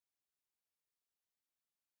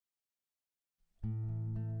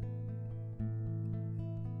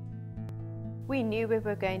We knew we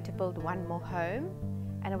were going to build one more home,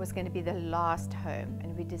 and it was going to be the last home,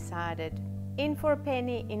 and we decided, in for a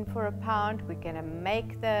penny, in for a pound, we're going to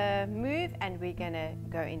make the move and we're going to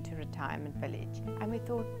go into retirement village. And we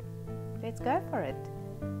thought, let's go for it.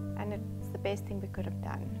 And it's the best thing we could have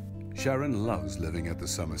done. Sharon loves living at the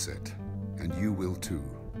Somerset, and you will too.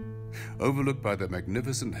 Overlooked by the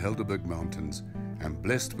magnificent Helderberg Mountains and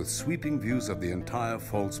blessed with sweeping views of the entire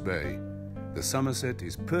False Bay, the Somerset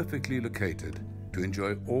is perfectly located to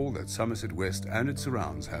enjoy all that Somerset West and its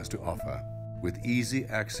surrounds has to offer. With easy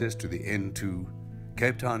access to the N2,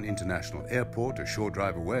 Cape Town International Airport a short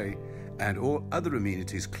drive away, and all other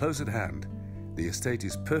amenities close at hand, the estate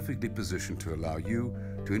is perfectly positioned to allow you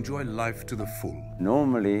to enjoy life to the full.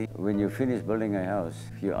 Normally, when you finish building a house,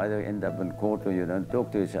 you either end up in court or you don't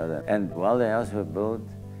talk to each other. And while the house was built,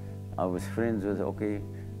 I was friends with Oki.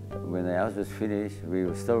 When the house was finished, we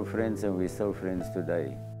were still friends, and we're still friends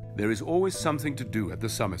today. There is always something to do at the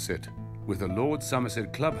Somerset, with the Lord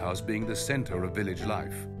Somerset Clubhouse being the centre of village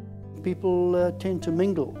life. People tend to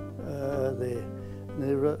mingle there.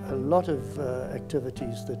 There are a lot of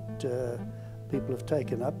activities that people have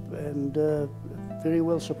taken up and very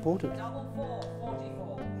well supported.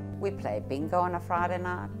 We play bingo on a Friday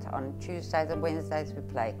night. On Tuesdays and Wednesdays we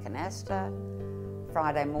play canasta.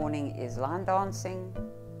 Friday morning is line dancing,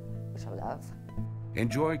 which I love.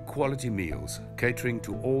 Enjoy quality meals, catering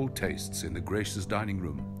to all tastes in the gracious dining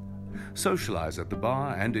room. Socialize at the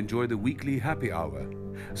bar and enjoy the weekly happy hour,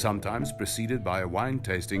 sometimes preceded by a wine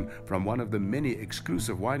tasting from one of the many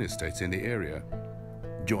exclusive wine estates in the area.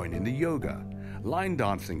 Join in the yoga, line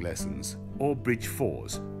dancing lessons, or bridge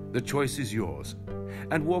fours. The choice is yours.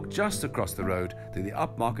 And walk just across the road to the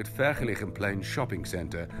upmarket Vergelegen Plain shopping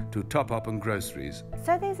centre to top up on groceries.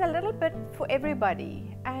 So there's a little bit for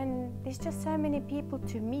everybody, and there's just so many people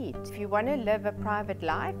to meet. If you want to live a private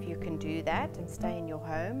life, you can do that and stay in your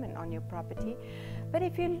home and on your property. But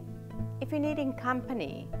if you're needing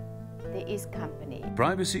company, there is company.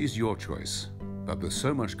 Privacy is your choice, but with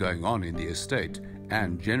so much going on in the estate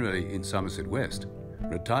and generally in Somerset West,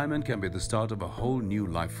 retirement can be the start of a whole new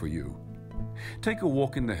life for you. Take a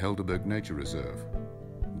walk in the Helderberg Nature Reserve.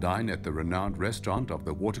 Dine at the renowned restaurant of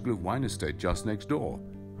the Waterkloof Wine Estate just next door,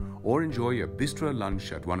 or enjoy a bistro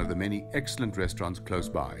lunch at one of the many excellent restaurants close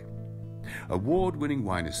by. Award-winning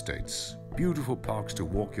wine estates, beautiful parks to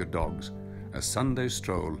walk your dogs, a Sunday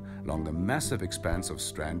stroll along the massive expanse of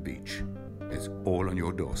Strand Beach. It's all on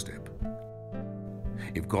your doorstep.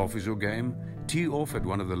 If golf is your game, tee off at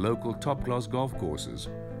one of the local top-class golf courses,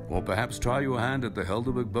 or perhaps try your hand at the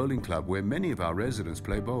Helderberg Bowling Club, where many of our residents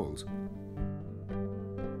play bowls.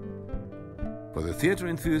 For the theatre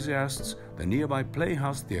enthusiasts, the nearby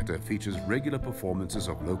Playhouse Theatre features regular performances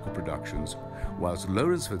of local productions, whilst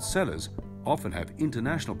Lawrenceford Cellars often have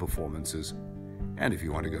international performances. And if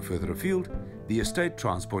you want to go further afield, the estate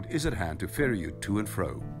transport is at hand to ferry you to and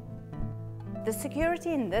fro. The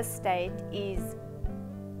security in this state is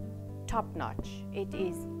top-notch. It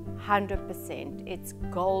is 100%. It's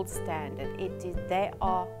gold standard. They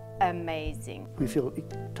are amazing. We feel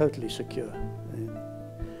totally secure.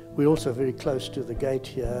 We're also very close to the gate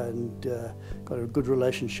here and got a good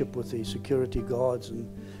relationship with the security guards, and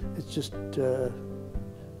it's just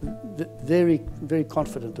very, very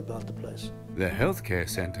confident about the place. The healthcare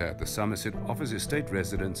centre at the Somerset offers estate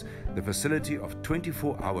residents the facility of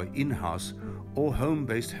 24-hour in-house or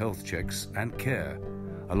home-based health checks and care,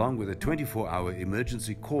 along with a 24-hour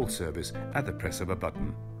emergency call service at the press of a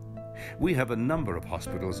button. We have a number of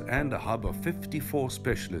hospitals and a hub of 54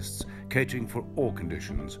 specialists catering for all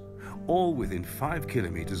conditions, all within 5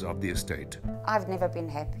 kilometres of the estate. I've never been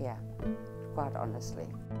happier, quite honestly.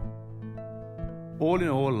 All in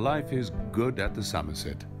all, life is good at the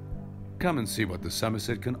Somerset. Come and see what the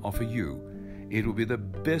Somerset can offer you. It will be the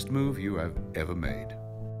best move you have ever made.